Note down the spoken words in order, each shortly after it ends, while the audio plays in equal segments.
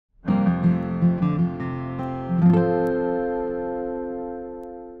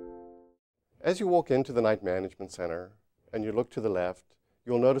As you walk into the Night Management Center and you look to the left,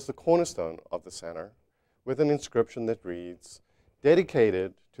 you'll notice the cornerstone of the center with an inscription that reads,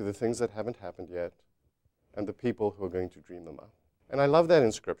 "Dedicated to the things that haven't happened yet and the people who are going to dream them up." And I love that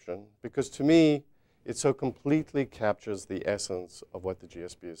inscription because to me, it so completely captures the essence of what the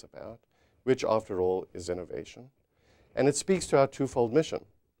GSB is about, which after all is innovation. And it speaks to our twofold mission.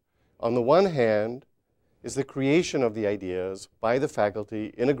 On the one hand is the creation of the ideas by the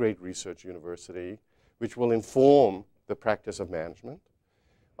faculty in a great research university, which will inform the practice of management.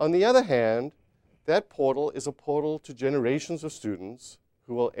 On the other hand, that portal is a portal to generations of students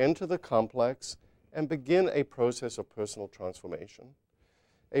who will enter the complex and begin a process of personal transformation,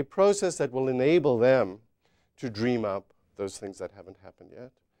 a process that will enable them to dream up those things that haven't happened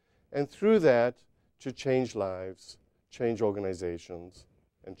yet, and through that, to change lives, change organizations,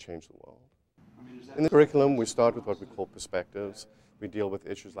 and change the world. In the curriculum, we start with what we call perspectives. We deal with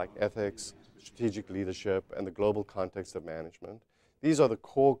issues like ethics, strategic leadership, and the global context of management. These are the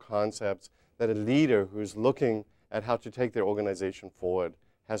core concepts that a leader who's looking at how to take their organization forward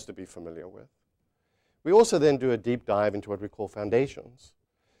has to be familiar with. We also then do a deep dive into what we call foundations.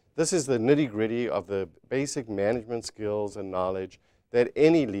 This is the nitty-gritty of the basic management skills and knowledge that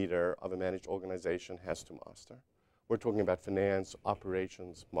any leader of a managed organization has to master. We're talking about finance,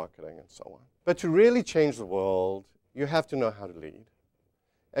 operations, marketing, and so on. But to really change the world, you have to know how to lead.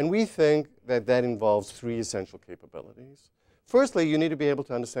 And we think that that involves three essential capabilities. Firstly, you need to be able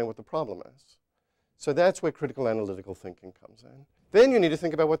to understand what the problem is. So that's where critical analytical thinking comes in. Then you need to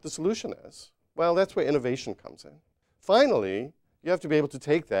think about what the solution is. Well, that's where innovation comes in. Finally, you have to be able to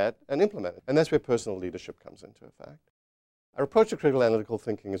take that and implement it. And that's where personal leadership comes into effect. Our approach to critical analytical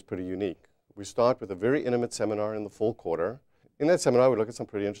thinking is pretty unique. We start with a very intimate seminar in the fall quarter. In that seminar, we look at some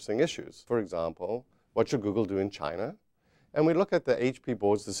pretty interesting issues. For example, what should Google do in China? And we look at the HP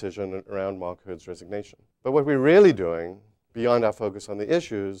board's decision around Mark Hurd's resignation. But what we're really doing, beyond our focus on the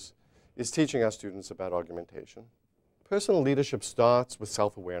issues, is teaching our students about argumentation. Personal leadership starts with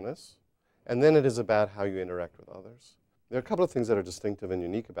self-awareness, and then it is about how you interact with others. There are a couple of things that are distinctive and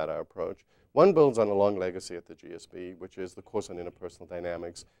unique about our approach. One builds on a long legacy at the GSB, which is the course on interpersonal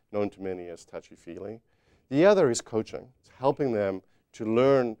dynamics, known to many as touchy-feely. The other is coaching. It's helping them to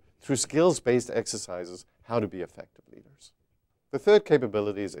learn through skills-based exercises how to be effective leaders. The third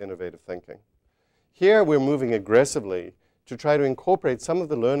capability is innovative thinking. Here we're moving aggressively to try to incorporate some of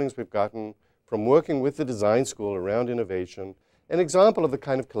the learnings we've gotten from working with the design school around innovation. An example of the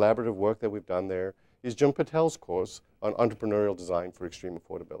kind of collaborative work that we've done there is Jim Patel's course on entrepreneurial design for extreme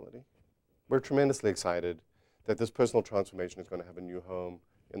affordability. We're tremendously excited that this personal transformation is going to have a new home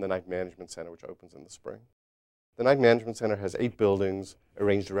in the Night Management Center, which opens in the spring. The Night Management Center has 8 buildings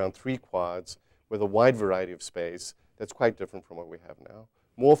arranged around 3 quads with a wide variety of space that's quite different from what we have now.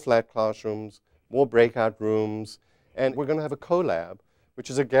 More flat classrooms, more breakout rooms, and we're going to have a co-lab, which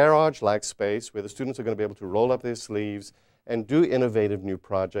is a garage-like space where the students are going to be able to roll up their sleeves and do innovative new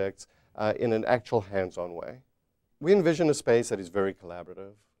projects in an actual hands-on way. We envision a space that is very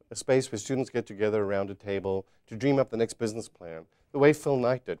collaborative, a space where students get together around a table to dream up the next business plan, the way Phil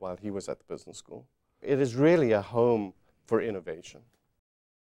Knight did while he was at the business school. It is really a home for innovation.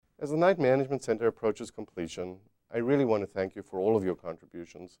 As the Night Management Center approaches completion, I really want to thank you for all of your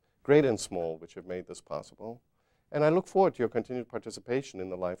contributions, great and small, which have made this possible. And I look forward to your continued participation in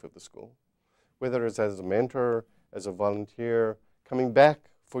the life of the school, whether it's as a mentor, as a volunteer, coming back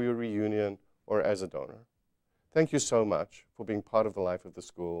for your reunion, or as a donor. Thank you so much for being part of the life of the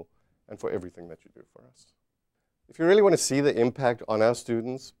school and for everything that you do for us. If you really want to see the impact on our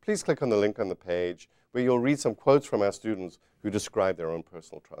students, please click on the link on the page where you'll read some quotes from our students who describe their own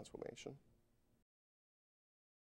personal transformation.